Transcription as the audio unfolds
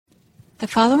The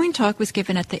following talk was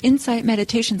given at the Insight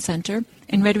Meditation Center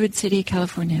in Redwood City,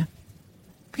 California.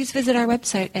 Please visit our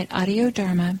website at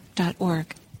audiodharma.org.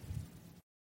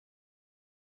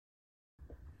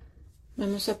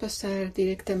 Vamos a pasar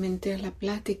directamente a la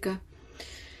plática,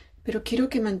 pero quiero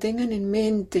que mantengan en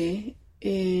mente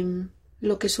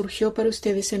lo que surgió para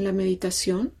ustedes en la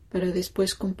meditación, para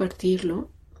después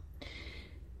compartirlo.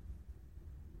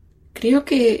 Creo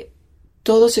que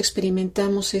todos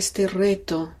experimentamos este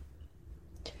reto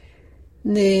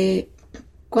de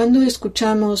cuando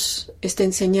escuchamos esta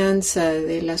enseñanza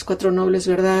de las cuatro nobles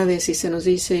verdades y se nos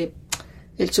dice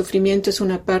el sufrimiento es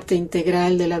una parte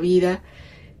integral de la vida,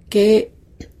 que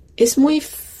es muy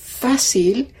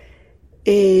fácil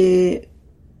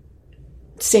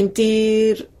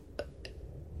sentir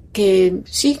que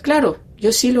sí, claro,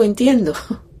 yo sí lo entiendo.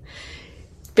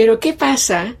 Pero ¿qué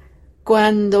pasa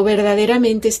cuando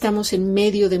verdaderamente estamos en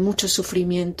medio de mucho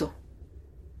sufrimiento?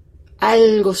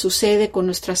 Algo sucede con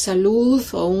nuestra salud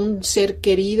o un ser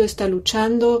querido está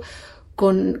luchando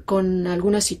con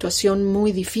alguna situación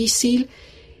muy difícil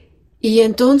y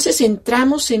entonces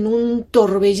entramos en un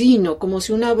torbellino, como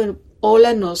si una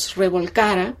ola nos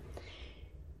revolcara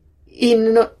y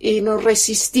nos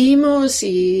resistimos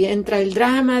y entra el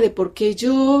drama de por qué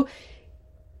yo,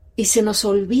 y se nos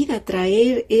olvida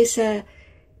traer esa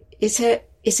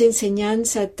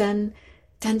enseñanza tan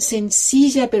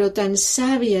sencilla pero tan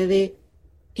sabia de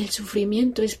el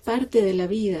sufrimiento es parte de la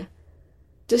vida.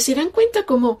 Entonces se dan cuenta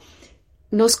cómo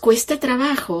nos cuesta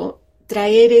trabajo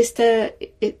traer esta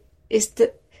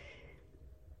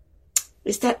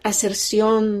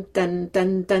aserción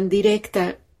tan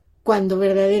directa cuando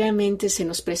verdaderamente se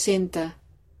nos presenta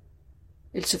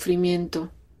el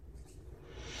sufrimiento.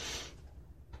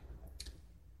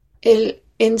 El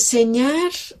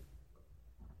enseñar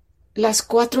las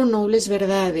cuatro nobles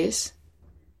verdades,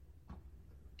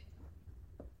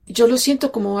 yo lo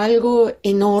siento como algo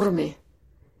enorme.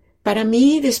 Para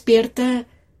mí despierta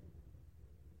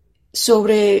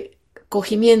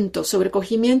sobrecogimiento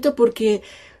porque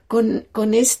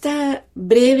con esta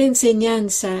breve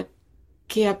enseñanza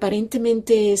que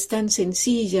aparentemente es tan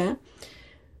sencilla,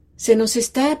 se nos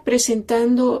está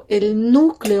presentando el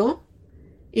núcleo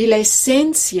y la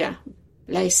esencia,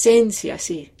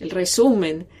 sí, el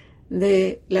resumen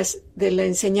de la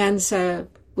enseñanza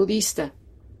budista.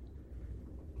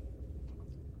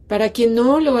 Para quien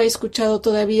no lo ha escuchado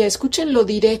todavía, escuchen lo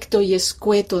directo y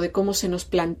escueto de cómo se nos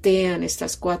plantean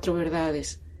estas cuatro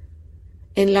verdades.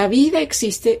 En la vida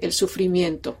existe el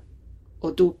sufrimiento,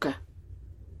 o dukkha.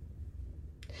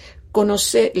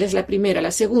 Conocer, es la primera.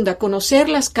 La segunda, conocer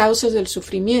las causas del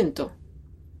sufrimiento.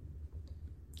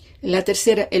 La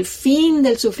tercera, el fin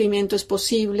del sufrimiento es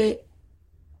posible.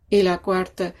 Y la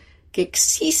cuarta, que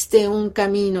existe un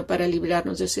camino para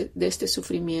librarnos de este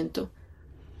sufrimiento.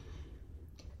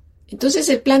 Entonces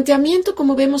el planteamiento,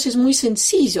 como vemos, es muy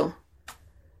sencillo,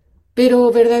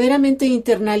 pero verdaderamente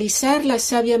internalizarla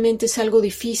sabiamente es algo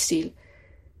difícil.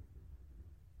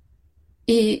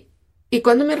 Y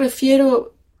cuando me refiero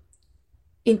a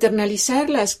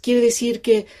internalizarlas, quiere decir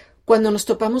que cuando nos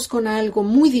topamos con algo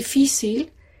muy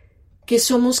difícil, que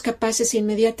somos capaces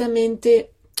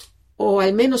inmediatamente, o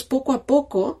al menos poco a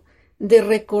poco, de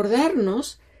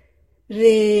recordarnos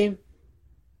de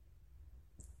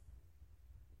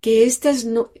que estas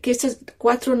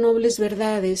cuatro nobles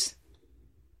verdades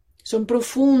son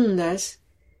profundas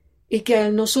y que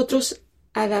al nosotros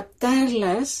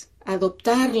adoptarlas,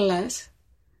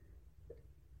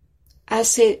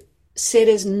 hace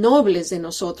seres nobles de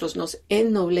nosotros, nos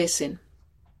ennoblecen.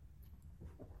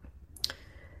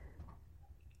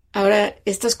 Ahora,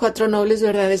 estas cuatro nobles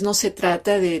verdades no se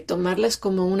trata de tomarlas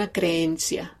como una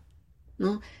creencia,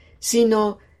 ¿no?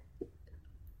 Sino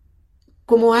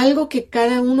como algo que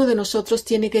cada uno de nosotros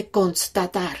tiene que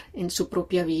constatar en su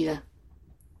propia vida.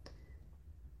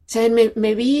 ¿Saben?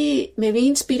 Me vi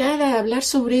inspirada a hablar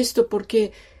sobre esto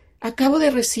porque acabo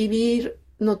de recibir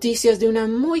noticias de una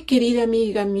muy querida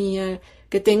amiga mía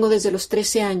que tengo desde los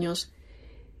 13 años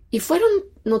y fueron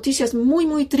noticias muy,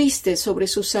 muy tristes sobre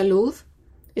su salud.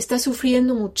 Está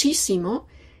sufriendo muchísimo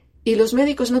y los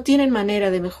médicos no tienen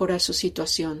manera de mejorar su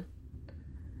situación.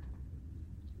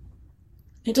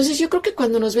 Entonces yo creo que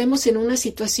cuando nos vemos en una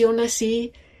situación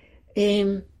así,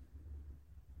 es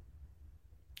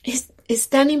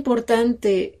tan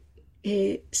importante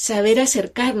saber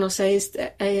acercarnos a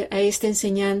esta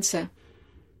enseñanza,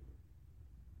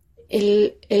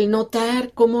 el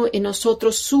notar cómo en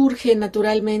nosotros surge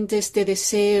naturalmente este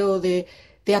deseo de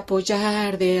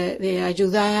apoyar, de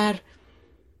ayudar.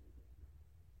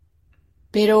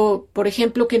 Pero, por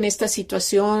ejemplo, que en esta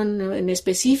situación en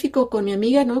específico con mi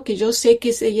amiga, ¿no? Que yo sé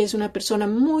que ella es una persona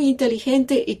muy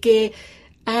inteligente y que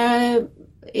ha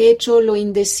hecho lo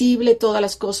indecible, todas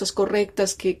las cosas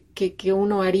correctas que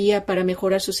uno haría para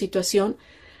mejorar su situación,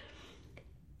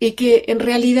 y que en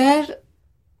realidad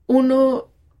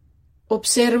uno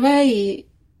observa y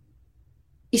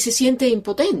se siente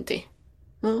impotente,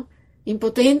 ¿no?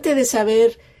 Impotente de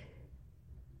saber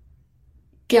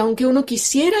que aunque uno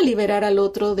quisiera liberar al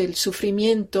otro del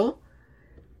sufrimiento,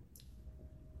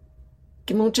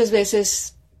 que muchas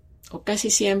veces o casi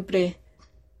siempre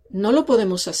no lo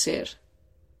podemos hacer.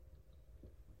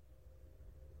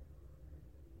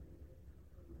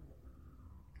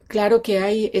 Claro que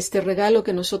hay este regalo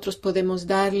que nosotros podemos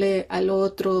darle al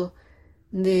otro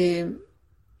de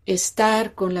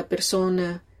estar con la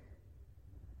persona,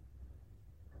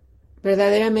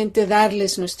 verdaderamente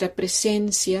darles nuestra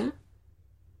presencia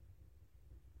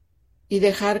y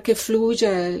dejar que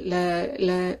fluya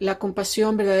la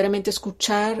compasión, verdaderamente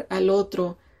escuchar al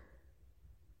otro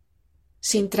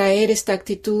sin traer esta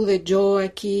actitud de yo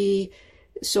aquí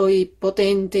soy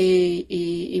potente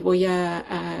y voy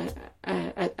a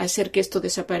hacer que esto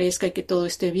desaparezca y que todo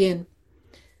esté bien.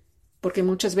 Porque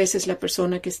muchas veces la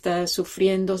persona que está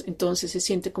sufriendo entonces se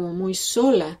siente como muy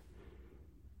sola,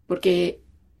 porque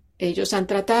ellos han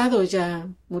tratado ya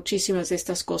muchísimas de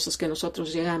estas cosas que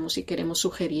nosotros llegamos y queremos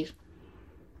sugerir.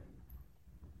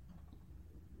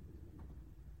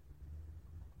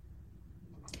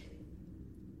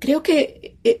 Creo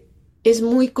que es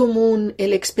muy común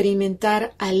el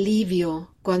experimentar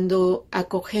alivio cuando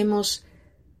acogemos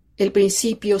el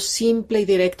principio simple y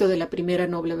directo de la primera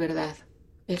noble verdad.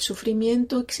 El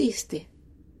sufrimiento existe.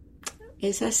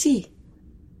 Es así.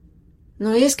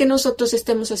 No es que nosotros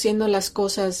estemos haciendo las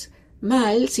cosas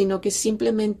mal, sino que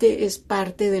simplemente es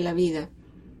parte de la vida.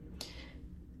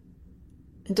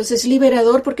 Entonces es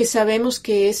liberador porque sabemos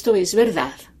que esto es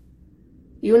verdad.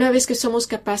 Y una vez que somos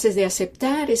capaces de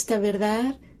aceptar esta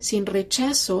verdad sin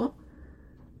rechazo,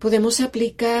 podemos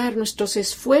aplicar nuestros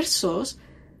esfuerzos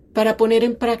para poner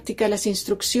en práctica las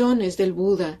instrucciones del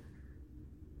Buda,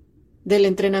 del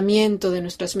entrenamiento de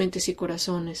nuestras mentes y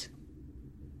corazones.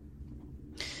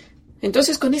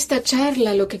 Entonces, con esta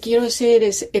charla lo que quiero hacer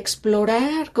es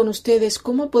explorar con ustedes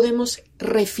cómo podemos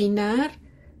refinar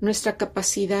nuestra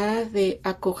capacidad de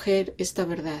acoger esta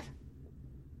verdad,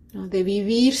 ¿no? De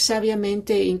vivir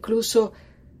sabiamente, incluso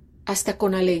hasta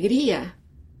con alegría,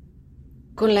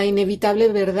 con la inevitable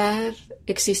verdad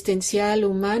existencial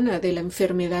humana de la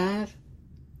enfermedad,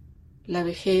 la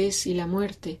vejez y la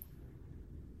muerte.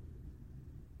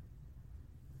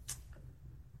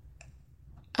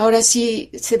 Ahora,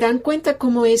 si se dan cuenta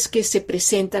cómo es que se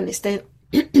presentan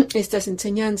estas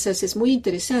enseñanzas, es muy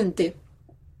interesante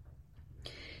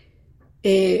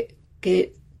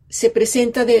que se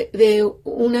presenta de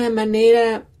una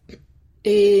manera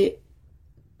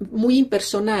muy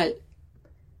impersonal.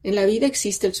 En la vida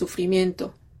existe el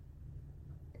sufrimiento.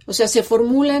 O sea, se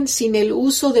formulan sin el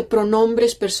uso de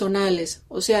pronombres personales.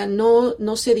 O sea,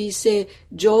 no se dice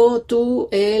yo, tú,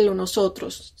 él o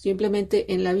nosotros.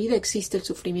 Simplemente en la vida existe el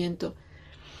sufrimiento.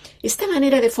 Esta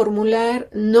manera de formular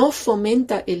no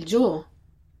fomenta el yo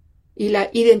y la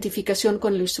identificación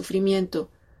con el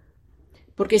sufrimiento.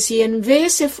 Porque si en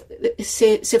vez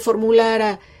se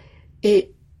formulara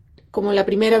como la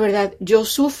primera verdad, yo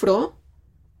sufro,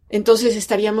 entonces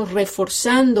estaríamos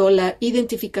reforzando la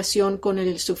identificación con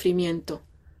el sufrimiento.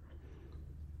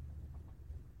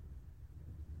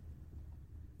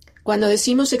 Cuando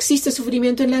decimos existe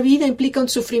sufrimiento en la vida, implica un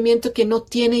sufrimiento que no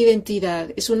tiene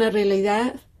identidad. Es una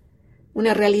realidad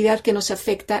que nos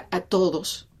afecta a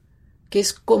todos, que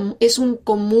es un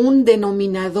común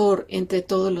denominador entre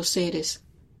todos los seres.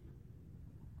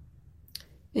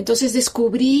 Entonces,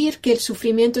 descubrir que el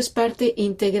sufrimiento es parte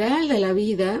integral de la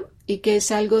vida y que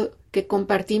es algo que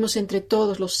compartimos entre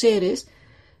todos los seres,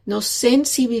 nos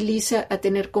sensibiliza a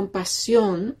tener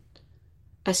compasión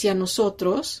hacia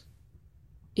nosotros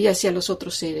y hacia los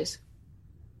otros seres.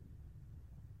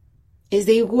 Es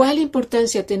de igual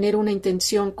importancia tener una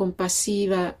intención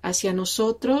compasiva hacia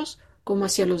nosotros como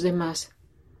hacia los demás.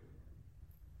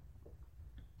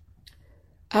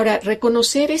 Ahora,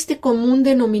 reconocer este común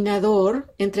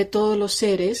denominador entre todos los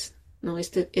seres, ¿no?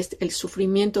 El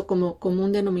sufrimiento como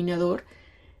común denominador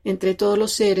entre todos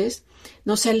los seres,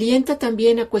 nos alienta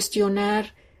también a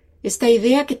cuestionar esta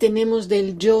idea que tenemos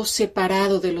del yo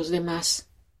separado de los demás.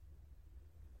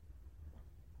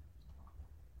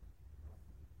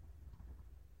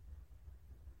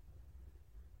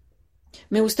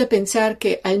 Me gusta pensar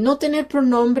que al no tener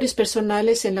pronombres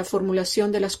personales en la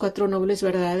formulación de las cuatro nobles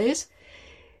verdades,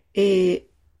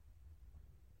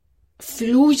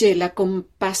 fluye la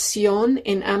compasión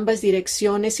en ambas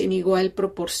direcciones en igual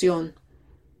proporción.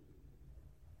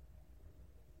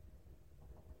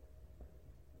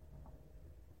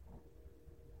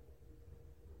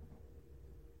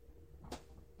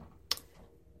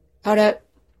 Ahora,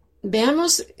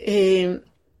 veamos el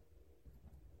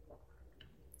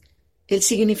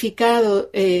significado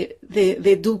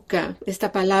de dukkha,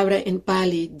 esta palabra en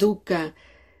Pali, dukkha,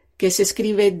 que se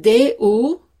escribe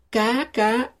D-U-K-K-H-A,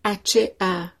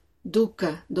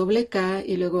 dukkha, doble K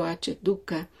y luego H,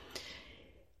 dukkha.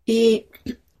 Y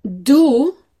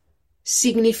du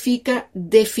significa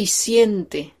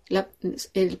deficiente,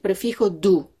 el prefijo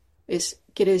du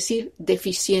quiere decir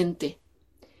deficiente.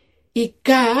 Y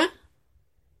ka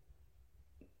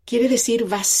quiere decir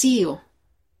vacío.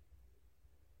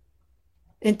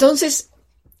 Entonces,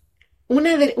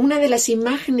 una de las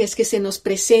imágenes que se nos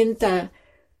presenta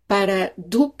para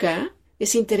dukkha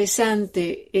es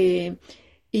interesante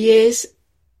y es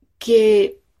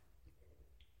que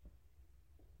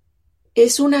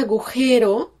es un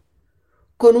agujero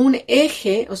con un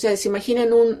eje, o sea, se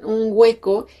imaginan un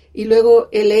hueco y luego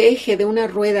el eje de una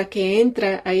rueda que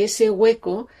entra a ese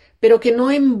hueco, pero que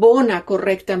no embona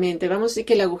correctamente. Vamos a decir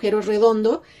que el agujero es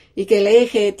redondo y que el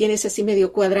eje tienes así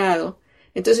medio cuadrado.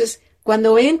 Entonces,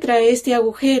 cuando entra este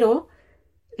agujero,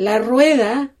 la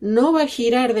rueda no va a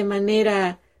girar de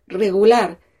manera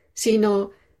regular, sino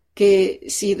que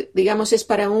si, digamos, es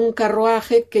para un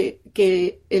carruaje,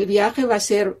 que el viaje va a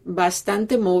ser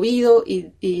bastante movido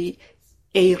e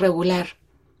irregular.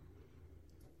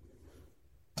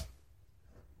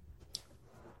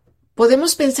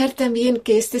 Podemos pensar también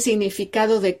que este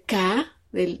significado de Ka,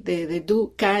 de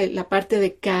du, Ka, la parte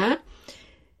de Ka,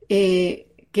 que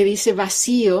dice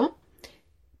vacío,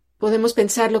 podemos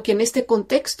pensarlo que en este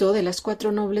contexto de las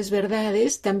cuatro nobles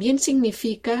verdades también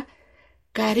significa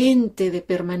carente de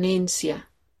permanencia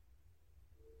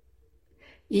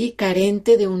y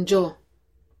carente de un yo.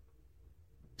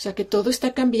 O sea que todo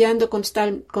está cambiando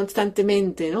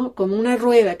constantemente, ¿no? Como una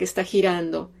rueda que está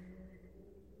girando.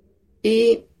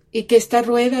 Y que esta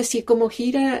rueda, así como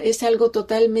gira, es algo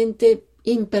totalmente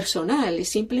impersonal, es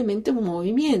simplemente un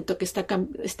movimiento que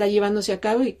está llevándose a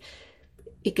cabo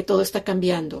y que todo está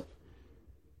cambiando.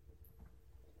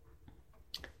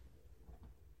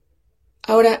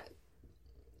 Ahora,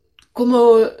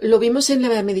 como lo vimos en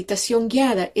la meditación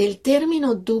guiada, el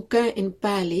término dukkha en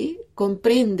Pali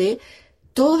comprende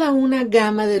toda una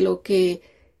gama de lo que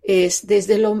es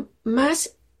desde lo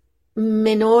más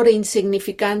menor e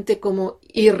insignificante como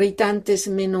irritantes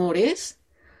menores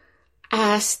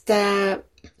hasta,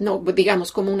 no,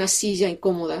 digamos, como una silla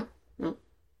incómoda, ¿no?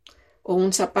 O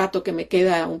un zapato que me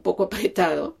queda un poco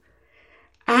apretado,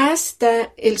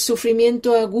 hasta el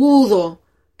sufrimiento agudo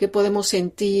que podemos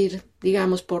sentir,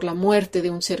 digamos, por la muerte de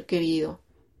un ser querido.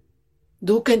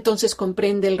 Dukkha entonces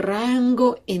comprende el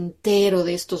rango entero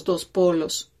de estos dos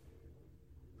polos.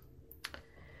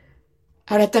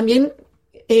 Ahora también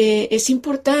es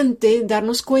importante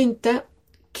darnos cuenta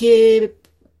que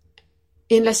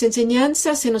en las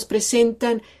enseñanzas se nos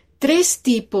presentan tres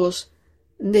tipos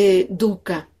de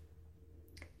dukkha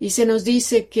y se nos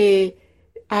dice que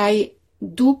hay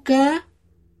dukkha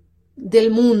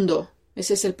del mundo.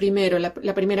 Ese es el primero,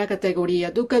 la primera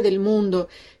categoría, dukkha del mundo,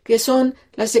 que son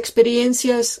las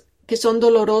experiencias que son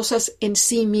dolorosas en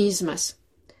sí mismas,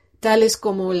 tales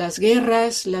como las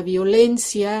guerras, la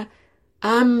violencia,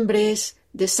 hambres,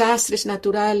 desastres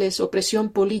naturales, opresión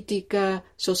política,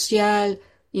 social,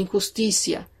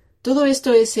 injusticia. Todo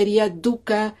esto sería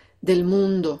dukkha del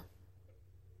mundo.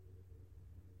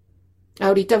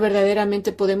 Ahorita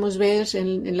verdaderamente podemos ver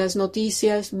en las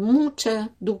noticias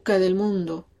mucha dukkha del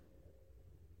mundo.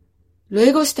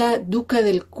 Luego está dukkha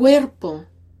del cuerpo.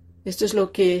 Esto es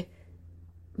lo que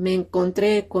me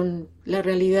encontré con la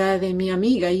realidad de mi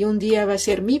amiga y un día va a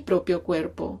ser mi propio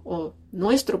cuerpo o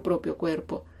nuestro propio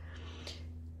cuerpo.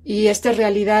 Y estas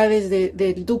realidades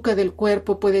del dukkha del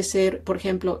cuerpo puede ser, por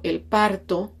ejemplo, el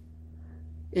parto,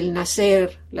 el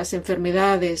nacer, las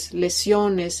enfermedades,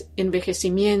 lesiones,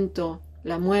 envejecimiento,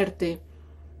 la muerte.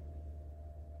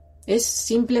 Es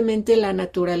simplemente la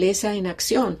naturaleza en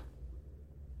acción,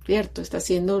 ¿cierto? Está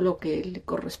haciendo lo que le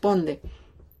corresponde.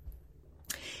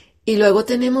 Y luego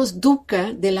tenemos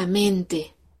dukkha de la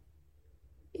mente.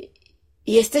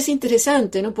 Y este es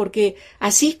interesante, ¿no? Porque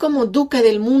así como dukkha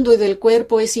del mundo y del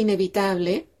cuerpo es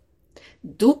inevitable,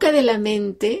 dukkha de la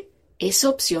mente es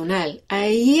opcional.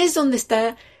 Ahí es donde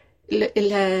está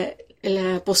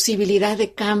la posibilidad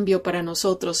de cambio para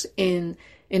nosotros en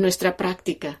nuestra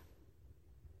práctica.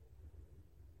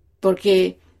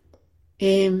 Porque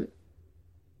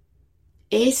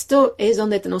esto es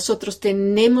donde nosotros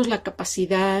tenemos la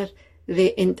capacidad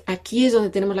aquí es donde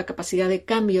tenemos la capacidad de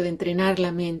cambio, de entrenar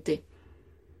la mente.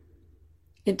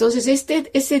 Entonces,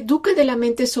 ese dukkha de la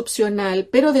mente es opcional,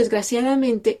 pero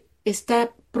desgraciadamente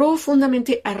está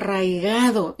profundamente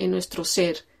arraigado en nuestro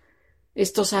ser,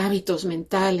 estos hábitos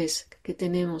mentales que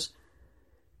tenemos,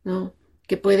 ¿no?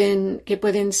 Que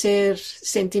pueden ser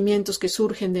sentimientos que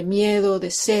surgen de miedo,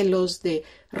 de celos, de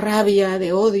rabia,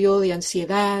 de odio, de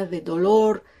ansiedad, de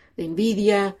dolor, de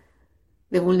envidia,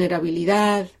 de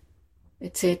vulnerabilidad,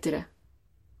 etc.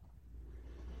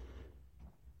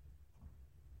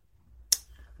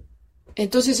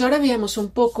 Entonces ahora veamos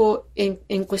un poco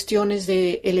en cuestiones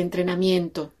del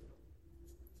entrenamiento.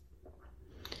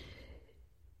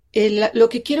 Lo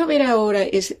que quiero ver ahora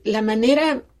es la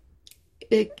manera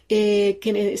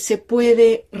que se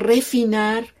puede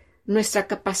refinar nuestra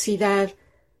capacidad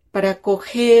para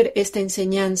acoger esta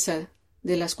enseñanza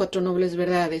de las cuatro nobles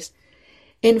verdades,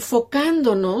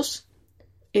 enfocándonos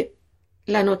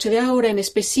la noche de ahora en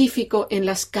específico en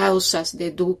las causas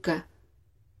de dukkha,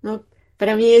 ¿no?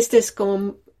 Para mí este es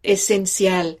como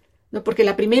esencial, ¿no? Porque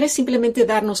la primera es simplemente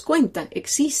darnos cuenta,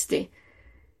 existe,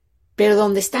 pero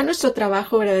donde está nuestro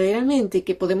trabajo verdaderamente y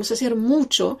que podemos hacer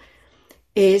mucho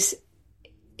es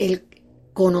el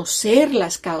conocer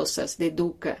las causas de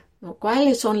dukkha, ¿no?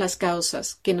 ¿Cuáles son las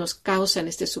causas que nos causan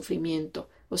este sufrimiento?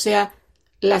 O sea,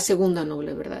 la segunda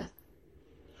noble verdad.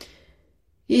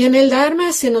 Y en el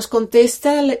Dharma se nos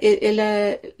contesta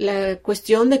la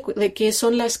cuestión de qué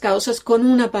son las causas con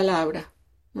una palabra,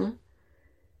 ¿no?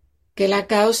 Que la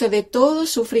causa de todo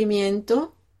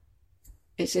sufrimiento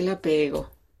es el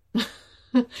apego.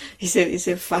 Y se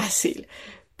dice fácil,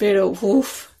 pero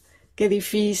qué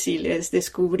difícil es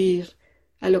descubrir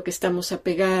a lo que estamos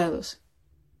apegados.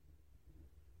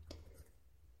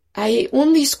 Hay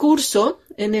un discurso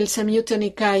en el Samyutta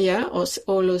Nikaya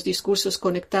o los discursos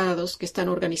conectados que están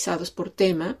organizados por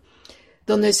tema,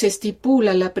 donde se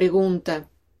estipula la pregunta,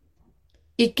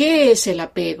 ¿y qué es el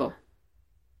apego?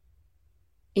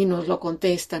 Y nos lo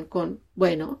contestan con,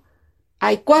 bueno,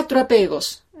 hay 4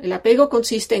 apegos. El apego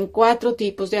consiste en 4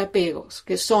 tipos de apegos,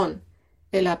 que son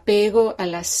el apego a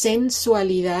la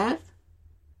sensualidad,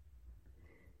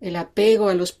 el apego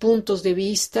a los puntos de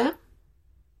vista,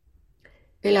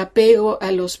 el apego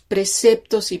a los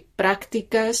preceptos y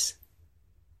prácticas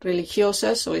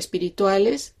religiosas o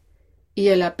espirituales y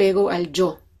el apego al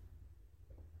yo.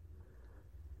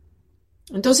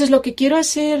 Entonces lo que quiero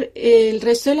hacer el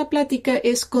resto de la plática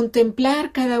es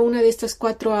contemplar cada una de estas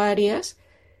 4 áreas,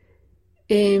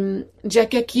 ya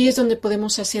que aquí es donde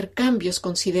podemos hacer cambios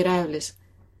considerables.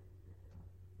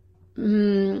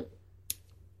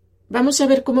 Vamos a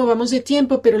ver cómo vamos de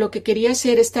tiempo, pero lo que quería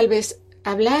hacer es tal vez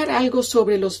hablar algo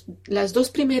sobre las 2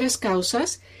 primeras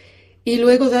causas y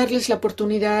luego darles la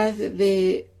oportunidad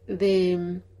de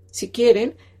si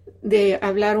quieren, de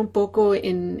hablar un poco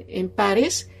en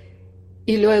pares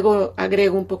y luego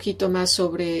agrego un poquito más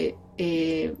sobre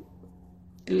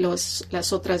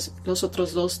los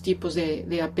otros 2 tipos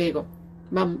de apego.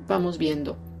 Vamos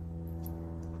viendo.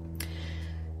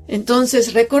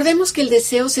 Entonces, recordemos que el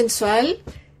deseo sensual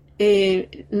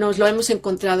nos lo hemos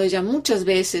encontrado ya muchas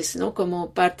veces, ¿no?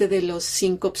 Como parte de los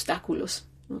 5 obstáculos,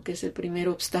 ¿no? Que es el primer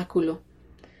obstáculo.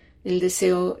 El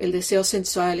deseo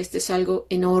sensual, es algo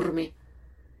enorme.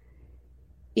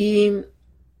 Y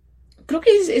creo que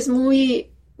es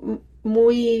muy,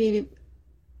 muy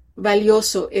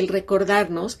valioso el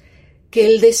recordarnos que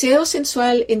el deseo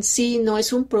sensual en sí no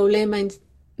es un problema,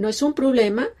 sino no es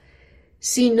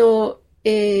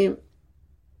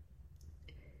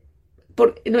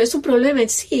un problema en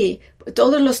sí,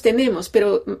 todos los tenemos,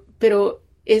 pero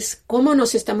es cómo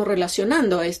nos estamos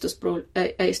relacionando a estos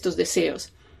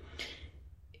deseos.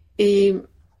 Y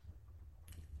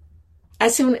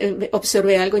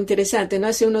observé algo interesante, ¿no?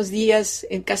 Hace unos días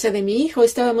en casa de mi hijo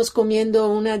estábamos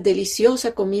comiendo una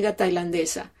deliciosa comida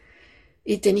tailandesa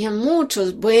y tenía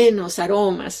muchos buenos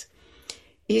aromas.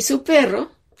 Y su perro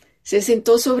se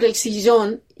sentó sobre el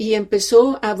sillón y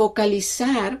empezó a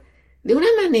vocalizar de una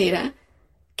manera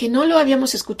que no lo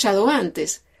habíamos escuchado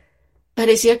antes.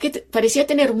 Parecía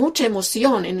tener mucha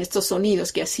emoción en estos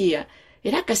sonidos que hacía.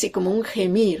 Era casi como un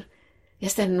gemir. Y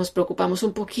hasta nos preocupamos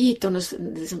un poquito,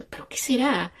 ¿pero qué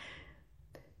será?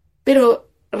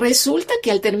 Pero resulta que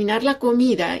al terminar la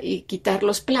comida y quitar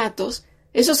los platos,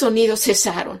 esos sonidos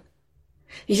cesaron.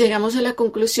 Y llegamos a la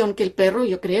conclusión que el perro,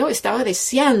 yo creo, estaba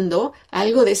deseando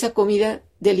algo de esa comida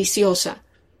deliciosa.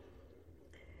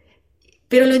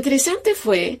 Pero lo interesante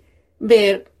fue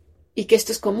ver y que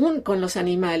esto es común con los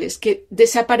animales, que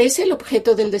desaparece el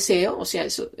objeto del deseo, o sea,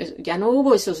 ya no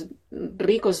hubo esos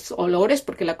ricos olores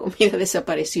porque la comida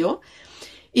desapareció,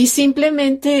 y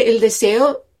simplemente el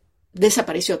deseo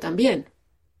desapareció también.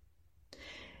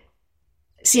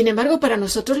 Sin embargo, para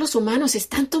nosotros los humanos es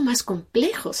tanto más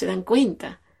complejo, ¿se dan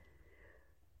cuenta?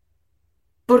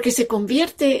 Porque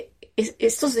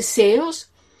estos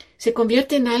deseos se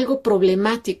convierten en algo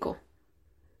problemático.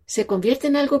 Se convierte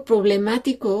en algo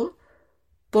problemático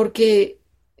porque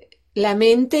la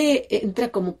mente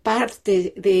entra como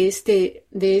parte de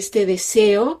este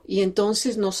deseo y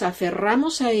entonces nos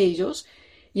aferramos a ellos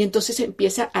y entonces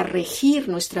empieza a regir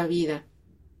nuestra vida.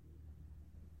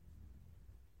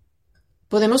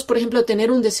 Podemos, por ejemplo, tener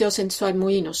un deseo sensual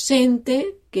muy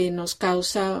inocente que nos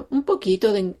causa un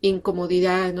poquito de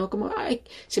incomodidad, ¿no? Como, ay,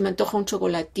 se me antoja un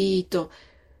chocolatito.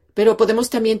 Pero podemos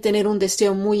también tener un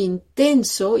deseo muy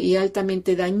intenso y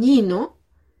altamente dañino,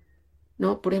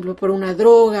 ¿no? Por ejemplo, por una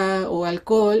droga o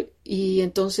alcohol, y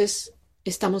entonces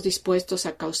estamos dispuestos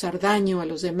a causar daño a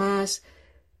los demás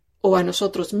o a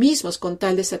nosotros mismos con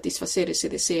tal de satisfacer ese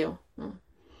deseo, ¿no?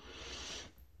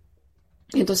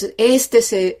 Entonces, este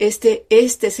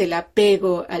es el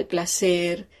apego al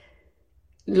placer,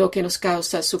 lo que nos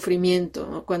causa sufrimiento,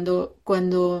 ¿no?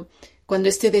 Cuando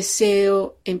este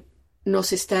deseo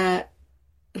nos está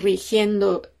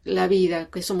rigiendo la vida,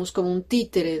 que somos como un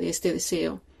títere de este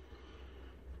deseo.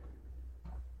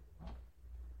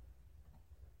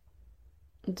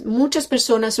 Muchas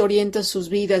personas orientan sus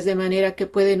vidas de manera que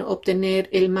pueden obtener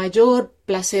el mayor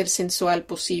placer sensual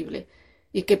posible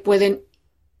y que pueden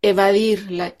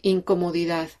evadir la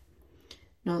incomodidad,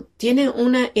 ¿no? Tiene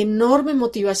una enorme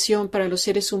motivación para los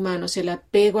seres humanos el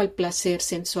apego al placer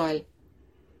sensual.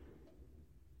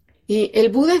 Y el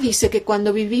Buda dice que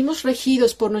cuando vivimos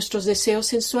regidos por nuestros deseos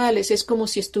sensuales es como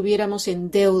si estuviéramos en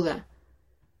deuda,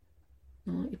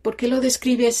 ¿no? ¿Y por qué lo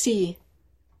describe así?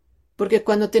 Porque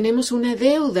cuando tenemos una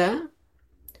deuda,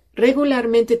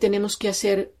 regularmente tenemos que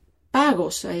hacer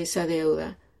pagos a esa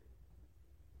deuda.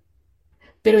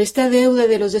 Pero esta deuda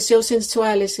de los deseos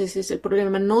sensuales, ese es el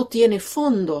problema, no tiene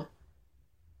fondo,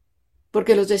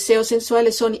 porque los deseos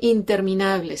sensuales son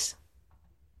interminables,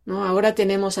 ¿no? Ahora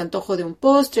tenemos antojo de un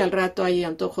postre, al rato hay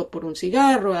antojo por un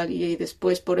cigarro y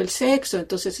después por el sexo,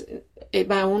 entonces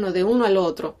va de uno al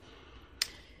otro.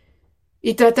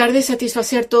 Y tratar de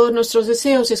satisfacer todos nuestros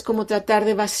deseos es como tratar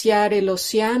de vaciar el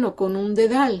océano con un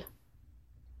dedal.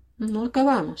 No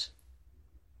acabamos.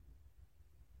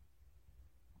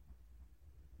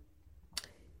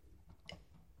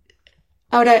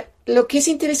 Ahora, lo que es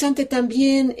interesante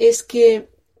también es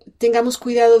que tengamos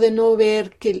cuidado de no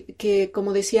ver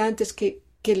como decía antes, que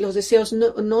los deseos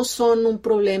no son un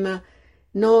problema,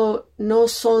 no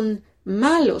son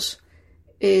malos.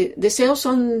 Deseos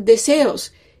son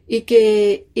deseos y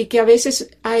que a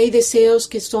veces hay deseos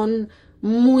que son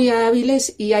muy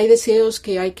hábiles y hay deseos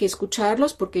que hay que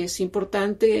escucharlos porque es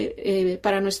importante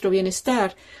para nuestro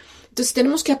bienestar. Entonces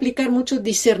tenemos que aplicar mucho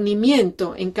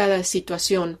discernimiento en cada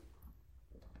situación.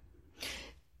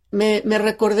 Me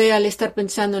recordé al estar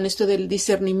pensando en esto del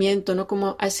discernimiento, ¿no?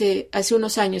 Como hace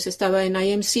unos años estaba en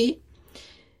IMC,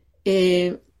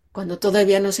 cuando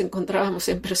todavía nos encontrábamos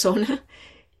en persona,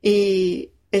 y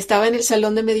estaba en el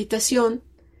salón de meditación,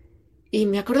 y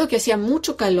me acuerdo que hacía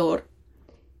mucho calor,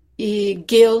 y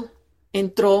Gil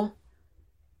entró,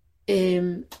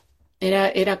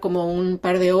 era como un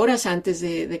par de horas antes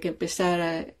de que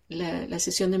empezara la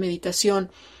sesión de meditación,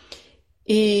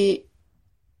 y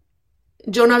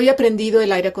yo no había prendido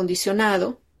el aire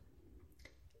acondicionado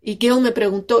y Gil me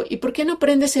preguntó, ¿y por qué no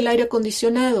prendes el aire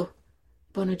acondicionado?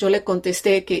 Bueno, yo le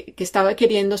contesté que estaba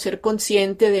queriendo ser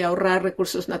consciente de ahorrar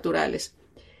recursos naturales.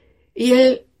 Y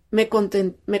él me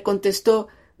contestó,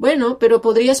 bueno, pero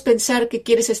podrías pensar que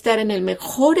quieres estar en el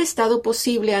mejor estado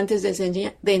posible antes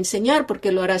de enseñar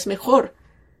porque lo harás mejor.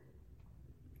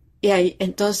 Y ahí,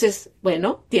 entonces,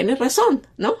 bueno, tienes razón,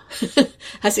 ¿no?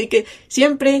 Así que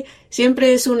siempre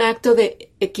es un acto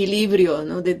de equilibrio,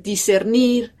 ¿no? De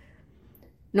discernir.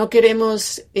 No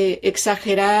queremos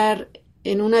exagerar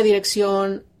en una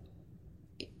dirección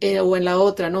o en la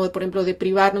otra, ¿no? Por ejemplo, de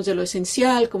privarnos de lo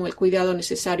esencial, como el cuidado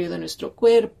necesario de nuestro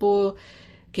cuerpo,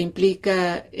 que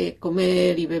implica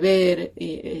comer y beber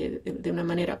de una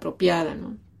manera apropiada,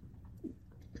 ¿no?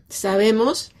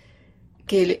 Sabemos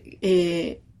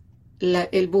que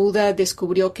el Buda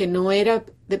descubrió que no era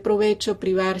de provecho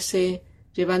privarse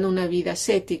llevando una vida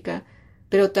ascética,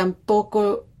 pero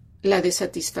tampoco la de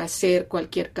satisfacer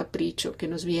cualquier capricho que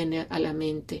nos viene a la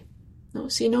mente,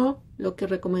 ¿no? Sino lo que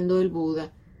recomendó el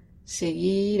Buda,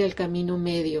 seguir el camino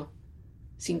medio,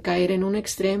 sin caer en un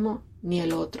extremo ni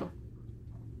el otro.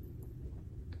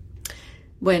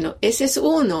 Bueno, ese es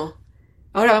uno.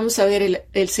 Ahora vamos a ver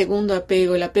el segundo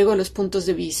apego, el apego a los puntos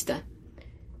de vista.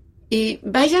 Y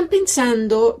vayan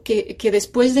pensando que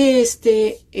después de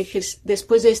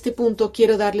este punto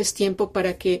quiero darles tiempo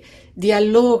para que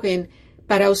dialoguen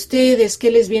para ustedes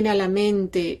qué les viene a la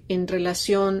mente en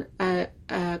relación a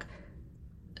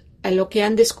lo que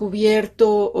han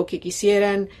descubierto o que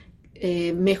quisieran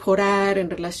mejorar en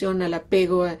relación al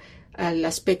apego al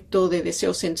aspecto de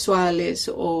deseos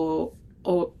sensuales o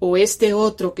este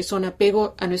otro que son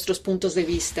apego a nuestros puntos de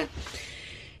vista.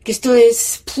 Que esto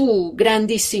es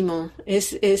grandísimo,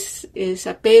 es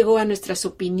apego a nuestras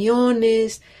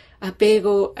opiniones,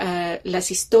 apego a las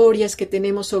historias que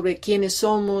tenemos sobre quiénes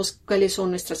somos, cuáles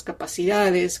son nuestras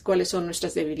capacidades, cuáles son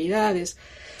nuestras debilidades.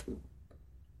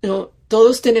 No,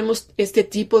 todos tenemos este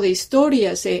tipo de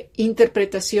historias,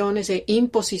 interpretaciones e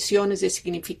imposiciones de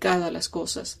significado a las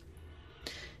cosas.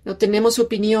 No tenemos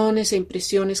opiniones e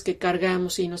impresiones que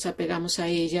cargamos y nos apegamos a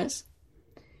ellas.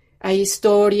 Hay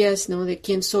historias, ¿no?, de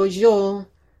quién soy yo,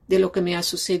 de lo que me ha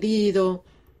sucedido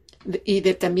y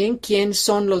de también quién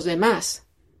son los demás,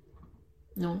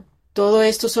 ¿no? Todo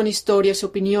esto son historias,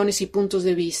 opiniones y puntos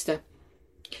de vista.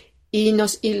 Y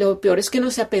lo peor es que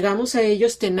nos apegamos a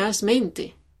ellos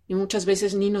tenazmente y muchas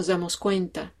veces ni nos damos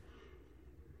cuenta.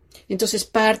 Entonces,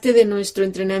 parte de nuestro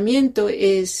entrenamiento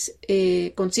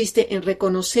consiste en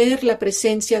reconocer la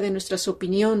presencia de nuestras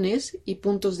opiniones y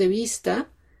puntos de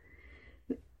vista,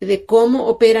 de cómo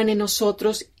operan en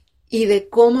nosotros y de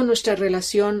cómo nuestra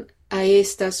relación a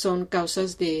estas son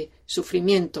causas de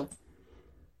sufrimiento.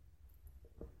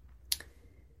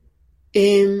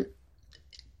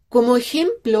 Como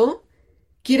ejemplo,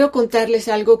 quiero contarles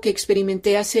algo que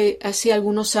experimenté hace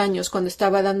algunos años cuando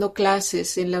estaba dando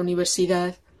clases en la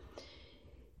universidad.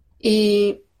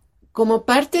 Y como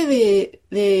parte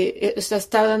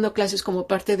estaba dando clases como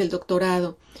parte del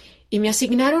doctorado. Y me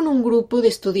asignaron un grupo de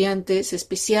estudiantes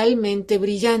especialmente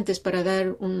brillantes para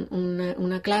dar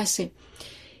una clase.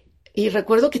 Y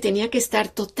recuerdo que tenía que estar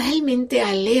totalmente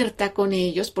alerta con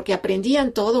ellos porque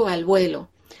aprendían todo al vuelo.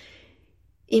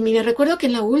 Y me recuerdo que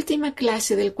en la última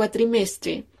clase del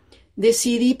cuatrimestre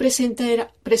decidí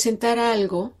presentar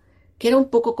algo que era un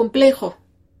poco complejo.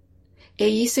 E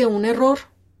hice un error.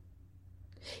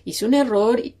 Hice un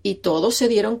error y todos se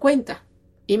dieron cuenta.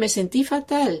 Y me sentí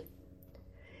fatal.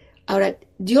 Ahora,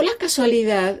 dio la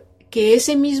casualidad que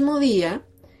ese mismo día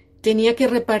tenía que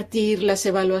repartir las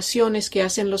evaluaciones que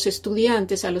hacen los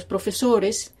estudiantes a los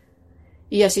profesores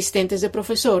y asistentes de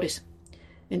profesores.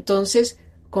 Entonces,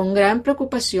 con gran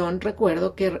preocupación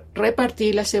recuerdo que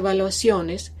repartí las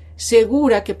evaluaciones,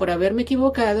 segura que por haberme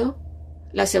equivocado,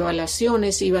 las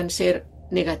evaluaciones iban a ser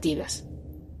negativas.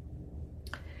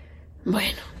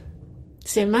 Bueno,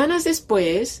 semanas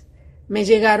después me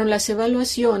llegaron las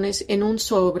evaluaciones en un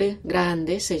sobre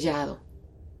grande sellado.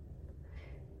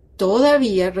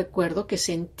 Todavía recuerdo que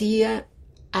sentía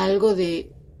algo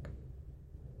de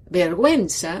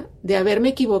vergüenza de haberme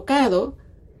equivocado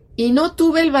y no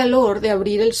tuve el valor de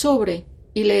abrir el sobre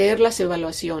y leer las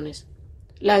evaluaciones.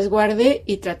 Las guardé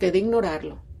y traté de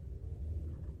ignorarlo.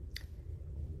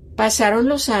 Pasaron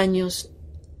los años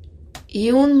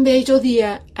y un bello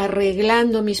día,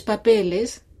 arreglando mis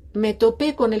papeles, me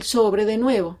topé con el sobre de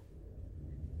nuevo,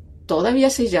 todavía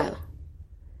sellado,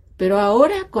 pero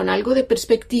ahora con algo de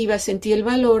perspectiva sentí el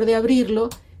valor de abrirlo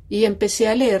y empecé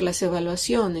a leer las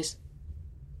evaluaciones.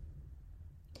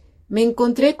 Me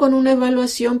encontré con una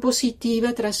evaluación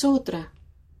positiva tras otra.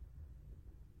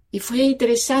 Y fue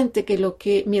interesante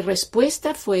que mi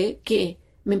respuesta fue que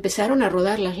me empezaron a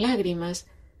rodar las lágrimas,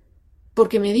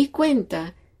 porque me di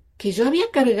cuenta que yo había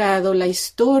cargado la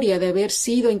historia de haber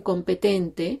sido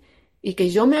incompetente y que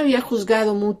yo me había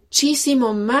juzgado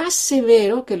muchísimo más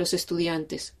severo que los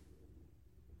estudiantes.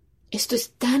 Esto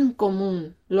es tan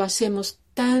común, lo hacemos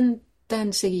tan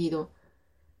seguido.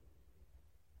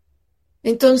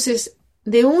 Entonces,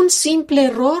 de un simple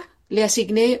error le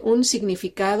asigné un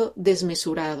significado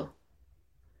desmesurado.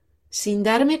 Sin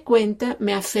darme cuenta,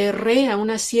 me aferré a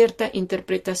una cierta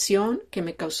interpretación que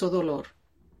me causó dolor.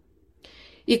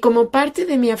 Y como parte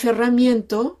de mi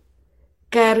aferramiento,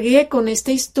 cargué con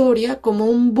esta historia como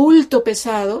un bulto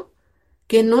pesado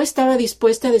que no estaba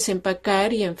dispuesta a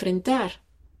desempacar y a enfrentar.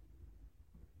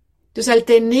 Entonces, al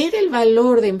tener el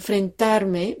valor de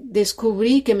enfrentarme,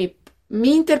 descubrí que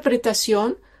mi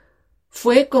interpretación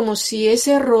fue como si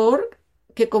ese error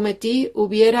que cometí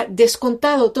hubiera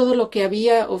descontado todo lo que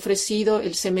había ofrecido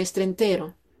el semestre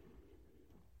entero.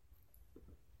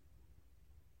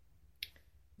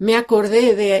 Me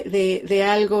acordé de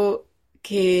algo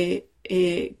que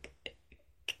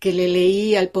le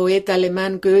leí al poeta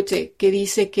alemán Goethe, que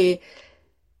dice que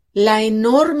la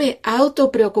enorme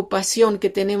autopreocupación que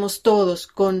tenemos todos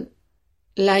con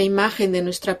la imagen de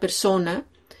nuestra persona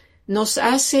nos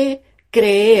hace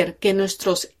creer que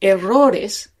nuestros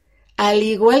errores, al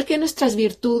igual que nuestras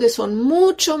virtudes, son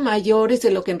mucho mayores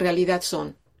de lo que en realidad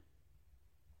son.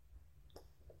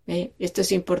 Esto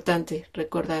es importante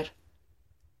recordar,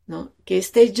 ¿no? Que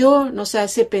este yo nos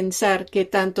hace pensar que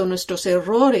tanto nuestros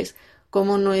errores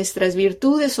como nuestras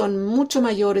virtudes son mucho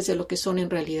mayores de lo que son en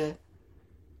realidad.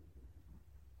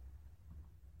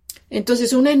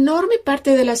 Entonces, una enorme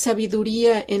parte de la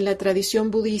sabiduría en la tradición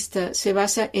budista se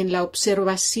basa en la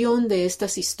observación de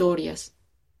estas historias,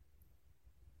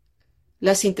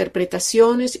 las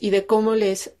interpretaciones y de cómo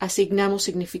les asignamos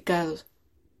significados.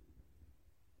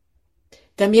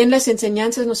 También las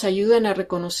enseñanzas nos ayudan a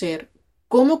reconocer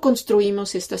cómo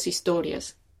construimos estas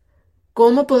historias,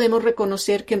 cómo podemos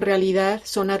reconocer que en realidad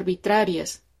son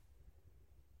arbitrarias,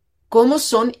 cómo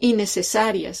son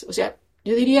innecesarias. O sea,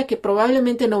 yo diría que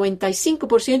probablemente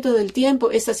 95% del tiempo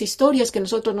estas historias que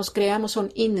nosotros nos creamos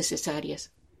son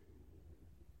innecesarias.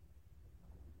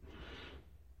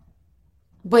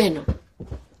 Bueno,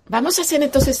 vamos a hacer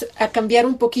entonces a cambiar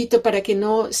un poquito para que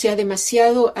no sea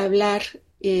demasiado hablar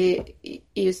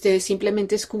y ustedes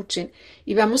simplemente escuchen.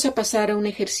 Y vamos a pasar a un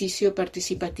ejercicio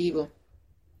participativo.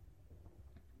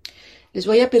 Les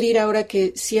voy a pedir ahora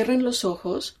que cierren los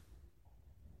ojos.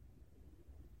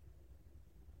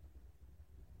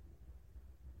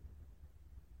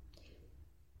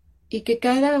 Y que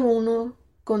cada uno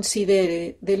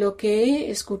considere de lo que he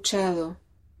escuchado,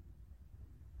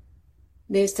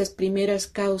 de estas primeras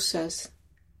causas,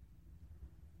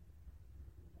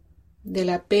 del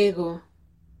apego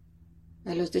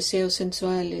a los deseos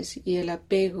sensuales y el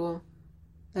apego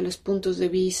a los puntos de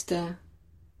vista,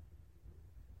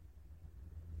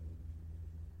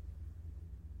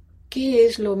 ¿qué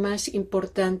es lo más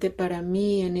importante para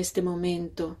mí en este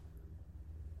momento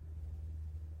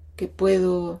que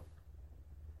puedo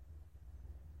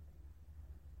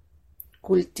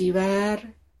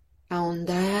cultivar,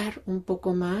 ahondar un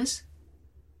poco más?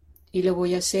 Y lo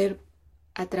voy a hacer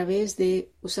a través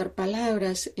de usar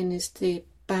palabras en este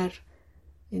par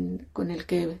con el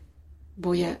que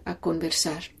voy a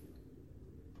conversar.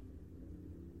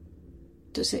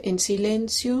 Entonces, en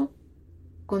silencio,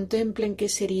 contemplen qué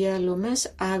sería lo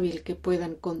más hábil que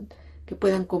puedan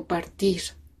compartir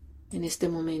en este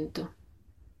momento.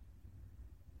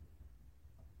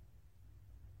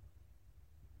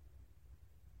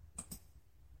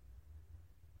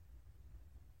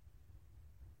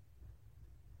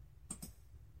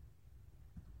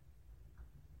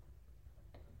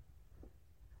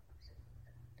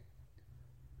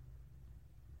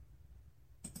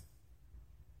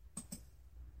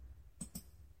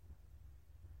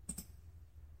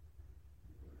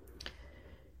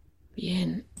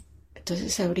 Bien,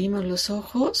 entonces abrimos los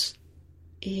ojos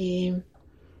y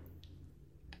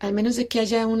al menos de que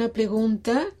haya una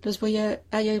pregunta,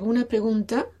 ¿hay alguna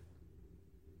pregunta?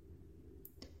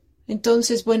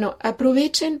 Entonces, bueno,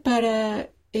 aprovechen para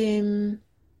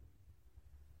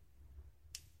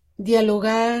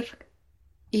dialogar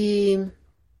y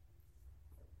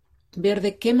ver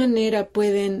de qué manera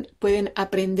pueden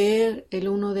aprender el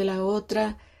uno de la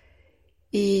otra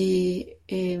y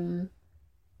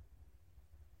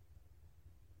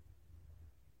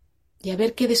a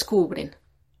ver qué descubren,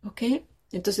 ¿ok?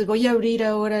 Entonces voy a abrir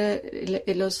ahora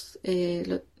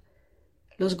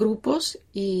los grupos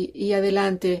y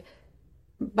adelante.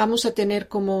 Vamos a tener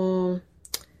como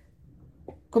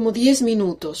 10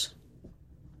 minutos.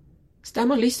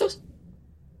 ¿Estamos listos?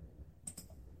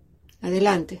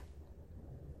 Adelante.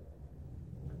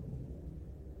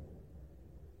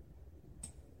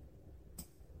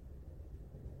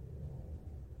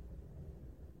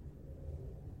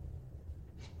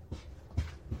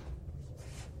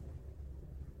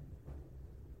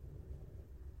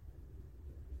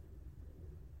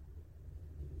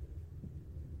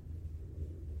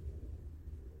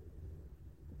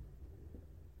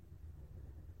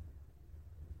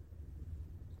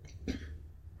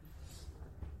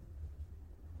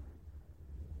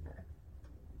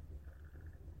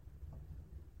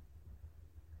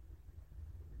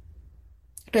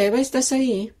 Reba, ¿estás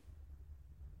ahí?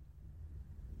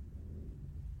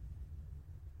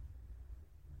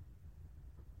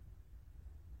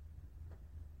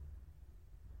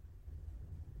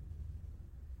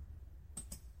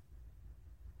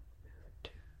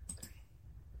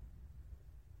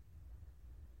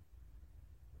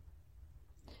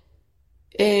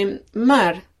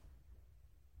 Mar,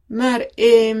 Mar,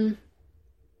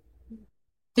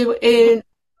 te- eh,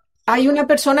 hay una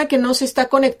persona que no se está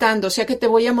conectando, o sea que te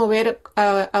voy a mover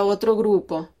a otro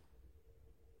grupo.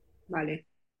 Vale.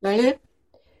 ¿Vale?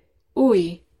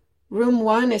 Uy, Room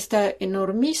One está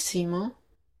enormísimo.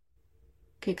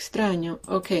 Qué extraño.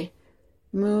 Ok.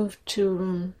 Move to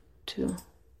Room 2.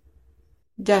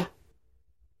 Ya.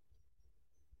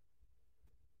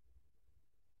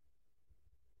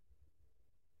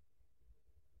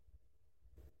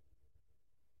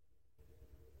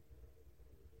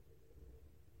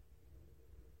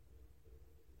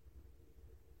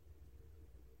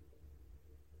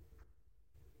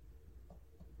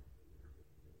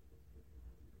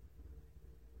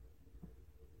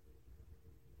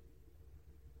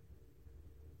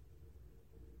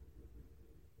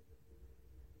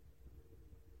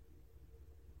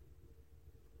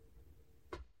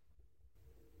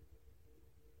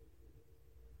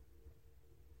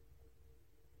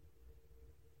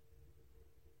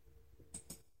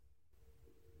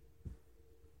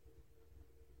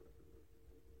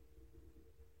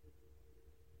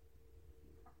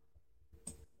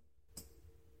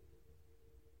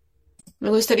 Me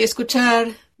gustaría escuchar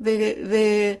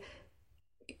de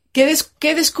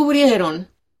qué descubrieron.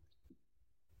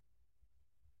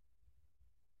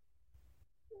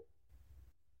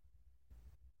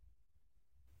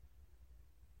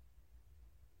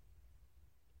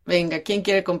 Venga, ¿quién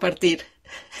quiere compartir?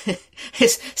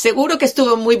 Seguro que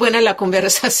estuvo muy buena la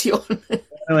conversación.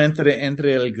 Bueno,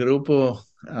 entre el grupo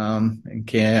en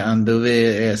que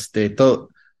anduve,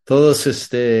 todos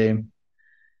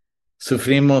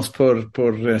sufrimos por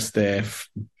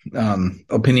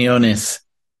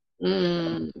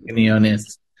Mm,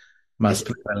 opiniones más es-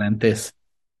 prevalentes.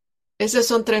 esas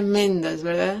son tremendas,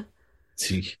 ¿verdad?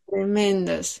 Sí.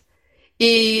 Tremendas.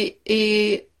 Y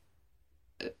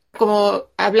como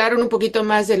hablaron un poquito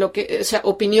más de lo que, o sea,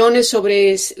 opiniones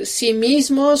sobre sí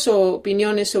mismos o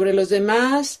opiniones sobre los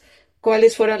demás,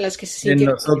 ¿cuáles fueron las que se De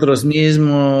sintieron? nosotros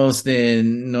mismos, de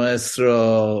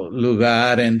nuestro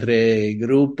lugar entre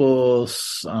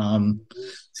grupos,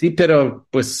 sí, pero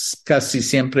pues casi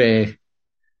siempre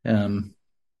um,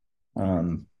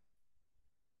 um,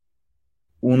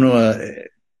 uno,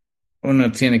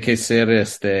 uno tiene que ser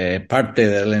parte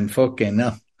del enfoque,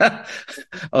 ¿no?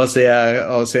 O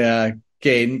sea,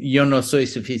 que yo no soy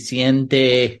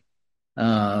suficiente,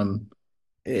 um,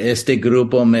 este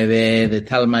grupo me ve de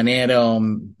tal manera o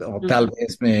tal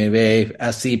vez me ve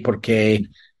así porque,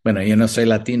 bueno, yo no soy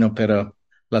latino, pero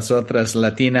las otras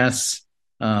latinas,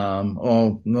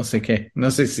 o no sé qué,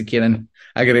 no sé si quieren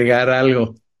agregar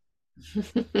algo.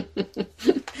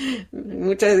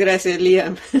 Muchas gracias,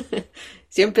 Liam.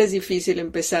 Siempre es difícil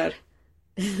empezar.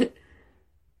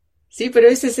 Sí, pero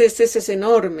este es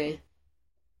enorme.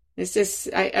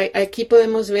 Aquí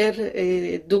podemos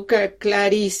ver Duca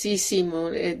clarísimo,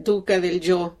 Duca del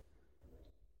yo.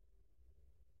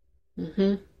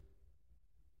 Ujú.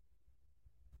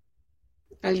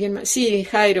 ¿Alguien más? Sí,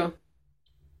 Jairo.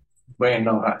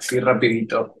 Bueno, así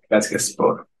rapidito, gracias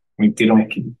por permitirme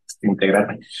aquí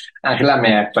integrarme. Ángela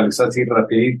me actualizó así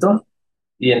rapidito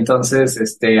y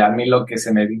entonces a mí lo que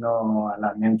se me vino a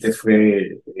la mente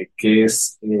fue que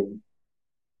es,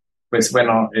 pues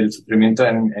bueno, el sufrimiento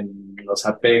en los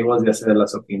apegos, ya sea de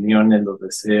las opiniones, los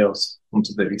deseos,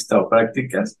 puntos de vista o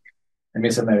prácticas. A mí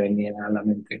se me venía a la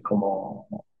mente como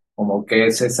que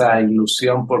es esa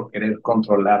ilusión por querer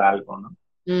controlar algo, ¿no?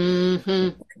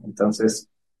 Ujú. Entonces,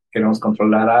 queremos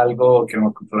controlar algo,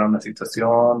 queremos controlar una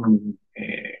situación,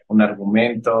 un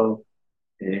argumento,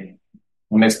 eh,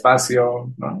 un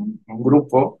espacio, ¿no? Un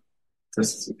grupo.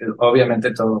 Entonces,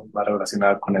 obviamente todo va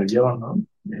relacionado con el yo, ¿no?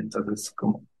 Entonces,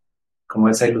 como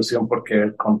esa ilusión por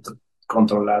querer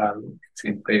controlar algo, que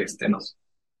siempre nos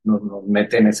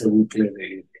mete en ese bucle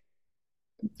de,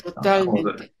 ¿no? Como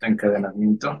de Totalmente,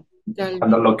 encadenamiento.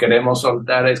 Cuando totalmente. lo queremos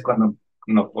soltar es cuando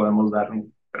nos podemos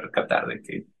percatar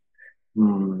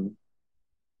mm,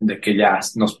 de que ya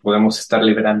nos podemos estar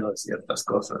liberando de ciertas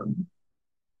cosas, ¿no?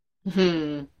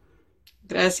 Ujú.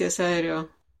 Gracias, Jairo.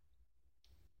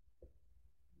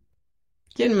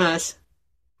 ¿Quién más?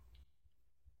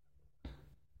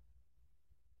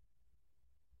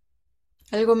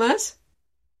 ¿Algo más?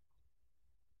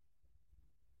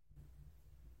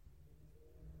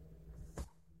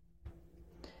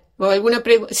 ¿O alguna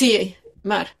pregunta? Sí,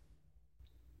 Mar.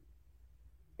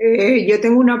 Yo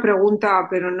tengo una pregunta,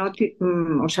 pero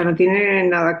o sea, no tiene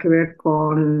nada que ver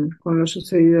con lo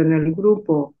sucedido en el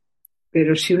grupo,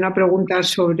 pero sí una pregunta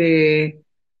sobre,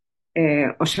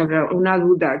 o sea, una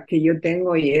duda que yo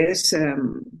tengo y es,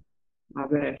 a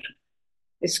ver,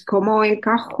 es cómo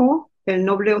encajo el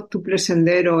noble octuple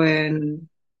sendero en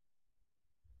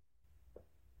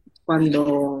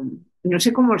cuando, no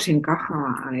sé cómo se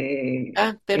encaja.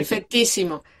 Ah,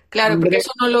 perfectísimo. Claro, porque Hombre,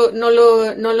 eso no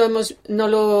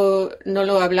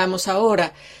lo hablamos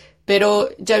ahora, pero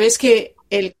ya ves que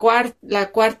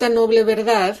la cuarta noble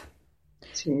verdad,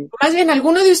 sí. más bien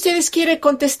alguno de ustedes quiere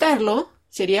contestarlo,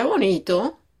 sería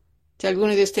bonito, si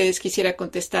alguno de ustedes quisiera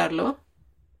contestarlo,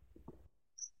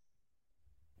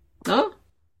 ¿no?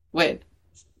 Bueno,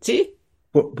 ¿sí?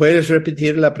 ¿Puedes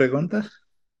repetir la pregunta?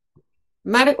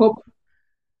 Mar, ¿Cómo,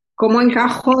 cómo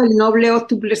encajo el noble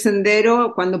óctuple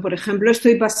sendero cuando, por ejemplo,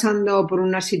 estoy pasando por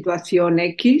una situación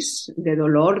X de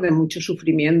dolor, de mucho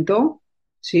sufrimiento?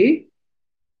 ¿Sí?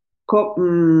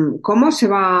 ¿Cómo se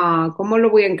va, cómo lo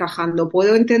voy encajando?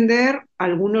 Puedo entender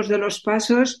algunos de los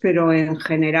pasos, pero en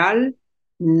general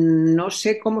no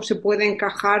sé cómo se puede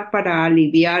encajar para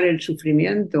aliviar el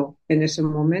sufrimiento en ese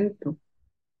momento.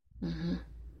 Ujú.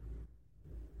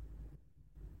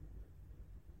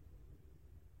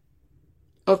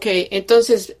 Ok,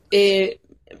 entonces,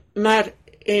 Mar,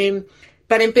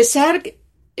 para empezar,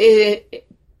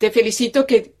 te felicito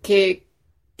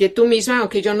que tú misma,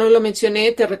 aunque yo no lo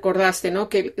mencioné, te recordaste, ¿no?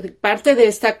 Que parte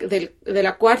de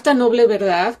la cuarta noble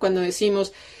verdad, cuando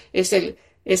decimos es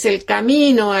es el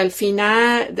camino al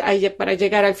final, para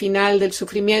llegar al final del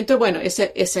sufrimiento, bueno, es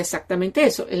exactamente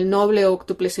eso, el noble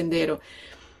óctuple sendero.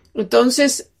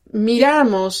 Entonces,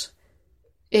 miramos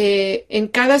en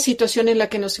cada situación en la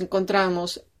que nos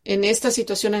encontramos, en esta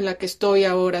situación en la que estoy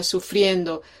ahora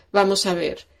sufriendo, vamos a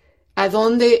ver a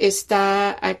dónde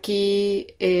está aquí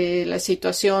la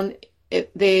situación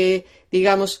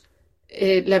digamos,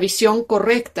 la visión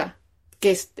correcta,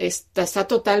 que está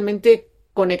totalmente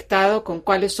conectado con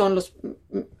cuáles son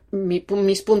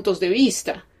mis puntos de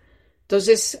vista.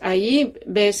 Entonces, ahí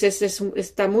ves,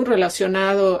 está muy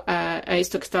relacionado a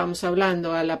esto que estábamos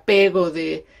hablando, al apego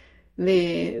de,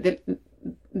 de-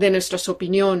 de nuestras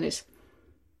opiniones,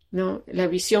 ¿no? La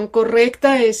visión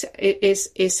correcta es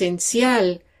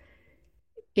esencial.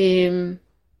 Eh,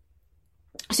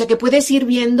 o sea que puedes ir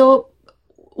viendo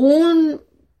un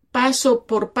paso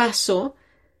por paso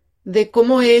de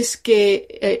cómo es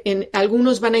que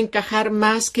algunos van a encajar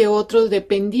más que otros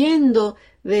dependiendo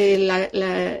de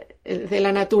de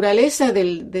la naturaleza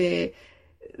de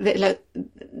la-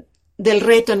 del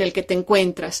reto en el que te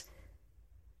encuentras.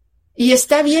 Y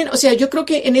está bien, o sea, yo creo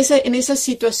que en esas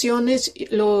situaciones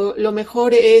lo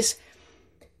mejor es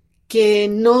que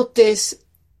notes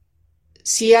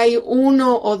si hay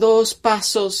uno o dos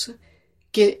pasos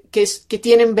que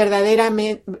tienen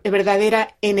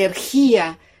verdadera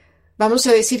energía. Vamos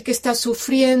a decir que estás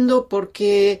sufriendo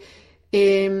porque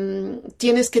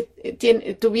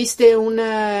tuviste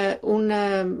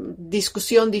una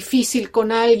discusión difícil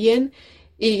con alguien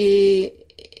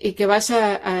y que vas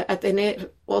a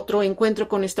tener otro encuentro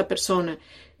con esta persona.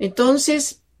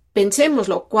 Entonces,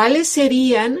 pensémoslo, ¿cuáles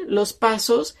serían los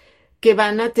pasos que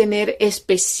van a tener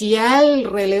especial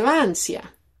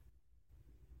relevancia?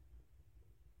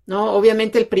 ¿No?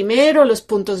 Obviamente el primero, los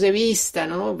puntos de vista,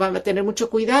 ¿no? Van a tener mucho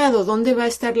cuidado. ¿Dónde va a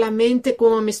estar la mente?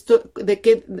 ¿Cómo me estoy,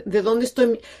 de dónde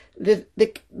estoy,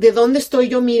 de dónde estoy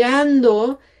yo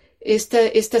mirando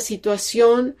esta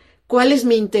situación? ¿Cuál es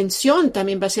mi intención?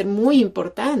 También va a ser muy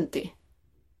importante,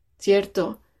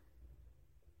 ¿cierto?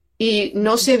 Y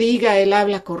no se diga el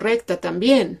habla correcta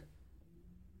también,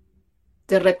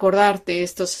 de recordarte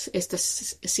estas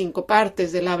cinco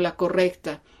partes del habla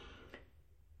correcta.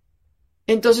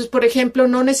 Entonces, por ejemplo,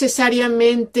 no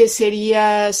necesariamente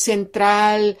sería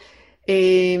central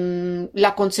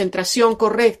la concentración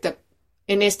correcta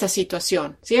en esta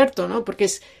situación, ¿cierto? ¿No? Porque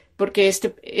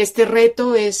este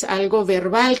reto es algo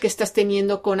verbal que estás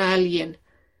teniendo con alguien.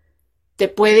 Te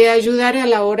puede ayudar a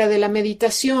la hora de la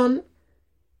meditación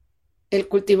el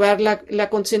cultivar la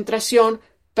concentración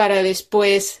para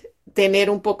después tener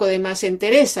un poco de más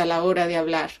interés a la hora de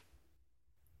hablar.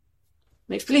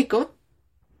 ¿Me explico?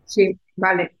 Sí,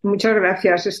 vale, muchas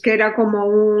gracias. Es que era como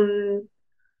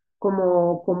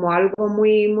como algo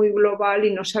muy global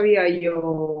y no sabía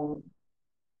yo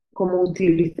cómo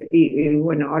utilizar. Y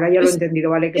bueno, ahora ya lo he Pues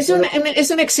entendido, vale, que puedo.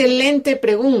 es una excelente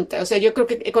pregunta. O sea, yo creo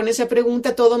que con esa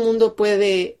pregunta todo el mundo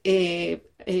puede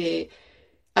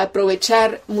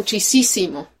aprovechar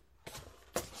muchísimo.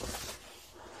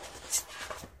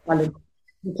 Vale,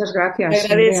 muchas Me gracias,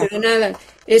 agradece, Andrea. de nada.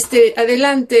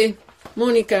 Adelante,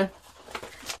 Mónica.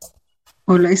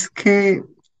 Hola, es que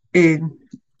eh,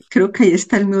 creo que ahí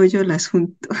está el meollo del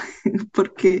asunto,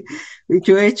 porque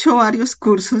yo he hecho varios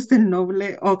cursos del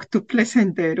noble óctuple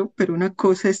sendero, pero una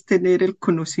cosa es tener el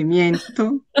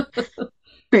conocimiento,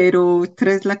 pero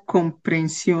otra es la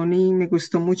comprensión y me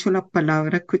gustó mucho la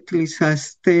palabra que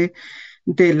utilizaste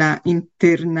de la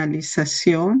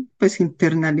internalización, pues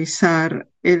internalizar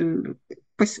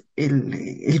pues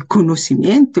el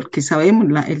conocimiento, el que sabemos,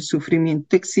 el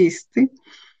sufrimiento existe.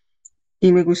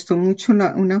 Y me gustó mucho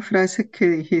una frase que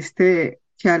dijiste,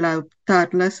 que al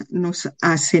adoptarlas nos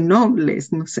hace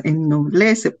nobles, nos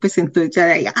ennoblece, pues entonces ya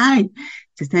de ahí, ay,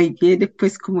 desde ahí viene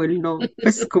pues como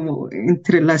pues como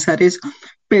entrelazar eso,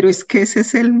 pero es que ese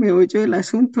es el meollo del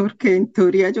asunto, porque en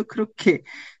teoría yo creo que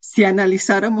si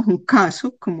analizáramos un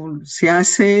caso, como se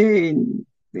hace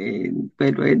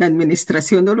bueno, en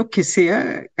administración o lo que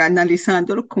sea,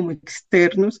 analizándolo como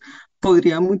externos,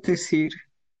 podríamos decir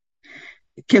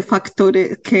qué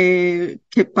factores, qué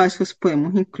pasos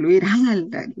podemos incluir.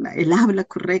 El habla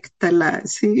correcta,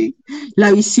 sí,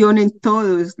 la visión en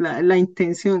todos, la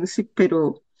intención, sí,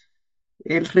 pero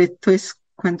el reto es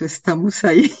cuando estamos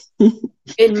ahí,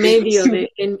 En medio sí,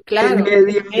 claro,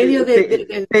 en medio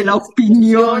de de la las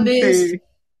opinión, discusiones.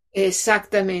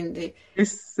 Exactamente.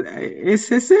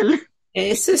 ese es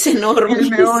Eso es el enorme.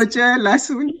 meollo del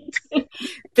asunto.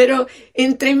 Pero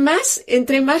entre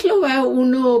más lo va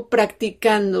uno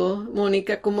practicando,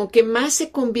 Mónica, como que más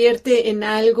se convierte en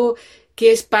algo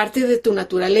que es parte de tu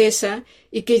naturaleza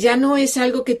y que ya no es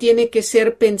algo que tiene que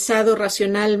ser pensado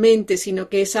racionalmente, sino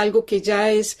que es algo que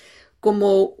ya es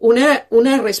como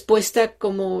una respuesta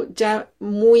como ya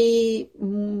muy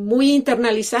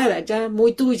internalizada, ya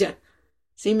muy tuya.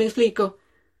 ¿Sí me explico?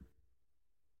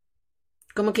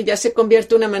 Como que ya se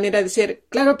convierte en una manera de ser.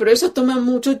 Claro, pero eso toma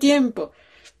mucho tiempo.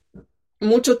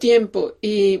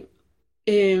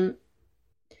 Eh,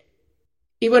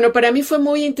 y bueno, para mí fue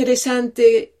muy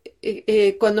interesante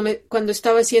cuando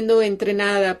estaba siendo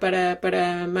entrenada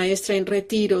para maestra en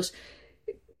retiros,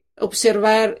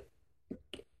 observar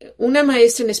una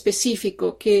maestra en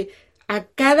específico que a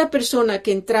cada persona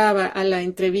que entraba a la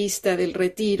entrevista del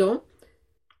retiro,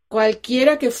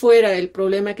 cualquiera que fuera el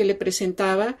problema que le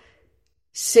presentaba,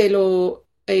 se lo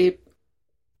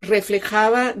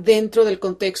reflejaba dentro del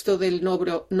contexto del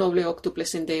noble óctuple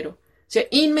sendero. O sea,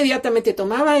 inmediatamente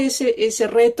tomaba ese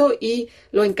reto y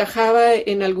lo encajaba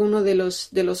en alguno de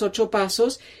los 8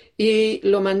 pasos y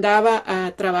lo mandaba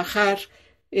a trabajar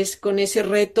con ese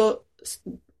reto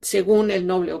según el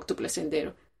noble óctuple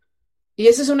sendero. Y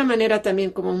esa es una manera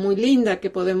también como muy linda que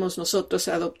podemos nosotros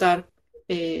adoptar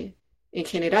en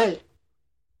general.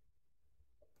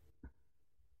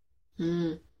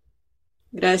 Mm,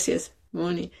 gracias,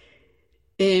 Moni.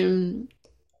 Eh,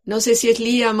 no sé si es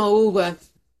Liam o Uva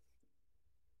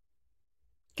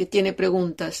que tiene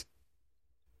preguntas.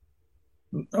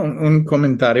 Un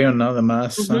comentario nada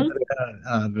más, Ujú,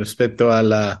 Andrea, respecto a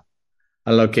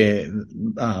lo que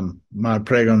Mar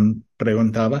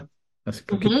preguntaba hace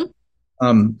poquito. ujú,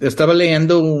 Estaba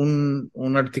leyendo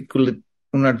un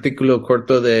artículo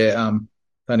corto de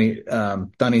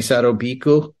Tanisato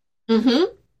Bhikkhu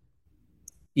ujú,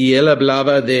 y él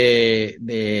hablaba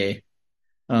de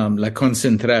la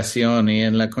concentración y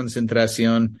en la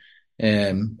concentración,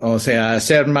 o sea,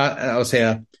 hacer más, o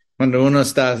sea, cuando uno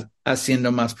está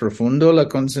haciendo más profundo la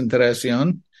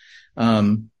concentración,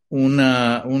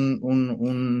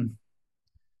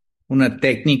 una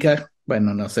técnica,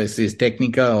 bueno, no sé si es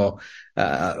técnica o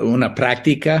una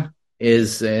práctica,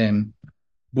 es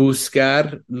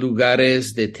buscar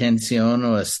lugares de tensión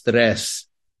o estrés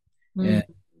mm, eh,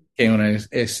 que uno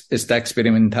está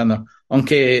experimentando,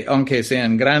 aunque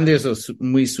sean grandes o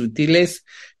muy sutiles,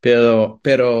 pero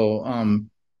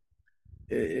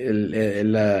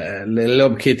el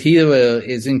objetivo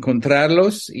es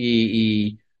encontrarlos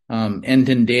y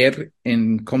entender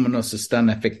en cómo nos están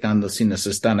afectando, si nos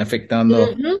están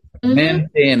afectando ujú, en la ujú.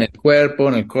 mente, en el cuerpo,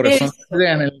 en el corazón, Eso.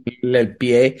 en el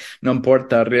pie, no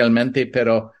importa realmente,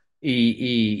 pero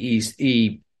y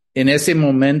en ese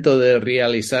momento de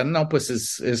realizar, no, pues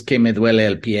es que me duele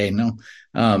el pie, ¿no?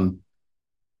 Um,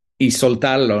 y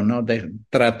soltarlo, ¿no? De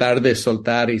tratar de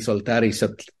soltar y soltar y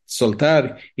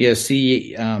soltar. Y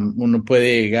así uno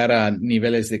puede llegar a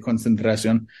niveles de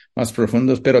concentración más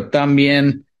profundos, pero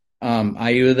también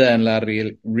ayuda en la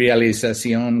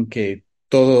realización que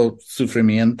todo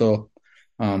sufrimiento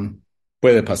um,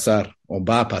 puede pasar o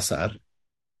va a pasar.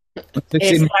 No sé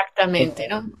si Exactamente,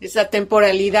 ¿no? Esa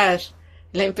temporalidad,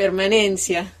 la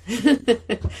impermanencia,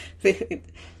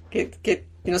 que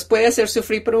nos puede hacer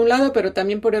sufrir por un lado, pero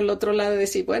también por el otro lado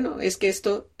decir, bueno, es que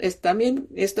esto es también,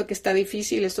 esto que está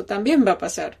difícil, esto también va a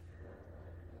pasar.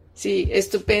 Sí,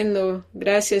 estupendo.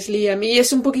 Gracias, Liam. Y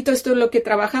es un poquito esto lo que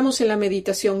trabajamos en la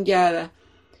meditación guiada,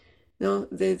 ¿no?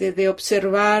 De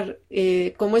observar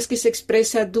cómo es que se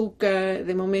expresa dukkha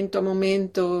de momento a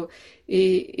momento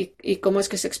y cómo es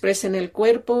que se expresa en el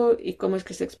cuerpo y cómo es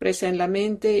que se expresa en la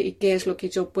mente y qué es lo que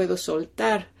yo puedo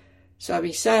soltar,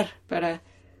 suavizar para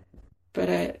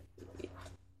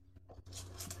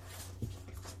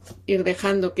ir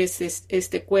dejando que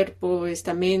este cuerpo,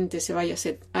 esta mente se vaya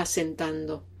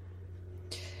asentando.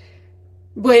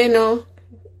 Bueno,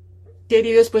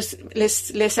 queridos, pues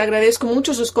les agradezco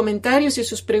mucho sus comentarios y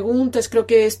sus preguntas. Creo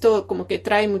que esto como que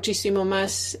trae muchísimo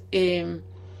más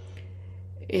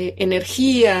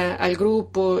energía al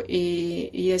grupo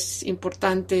y es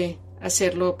importante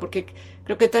hacerlo porque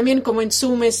creo que también como en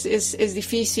Zoom es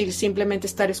difícil simplemente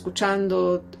estar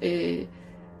escuchando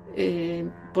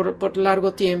por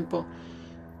largo tiempo.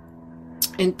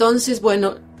 Entonces,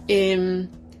 bueno,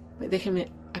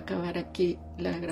 déjenme acabar aquí la grabación.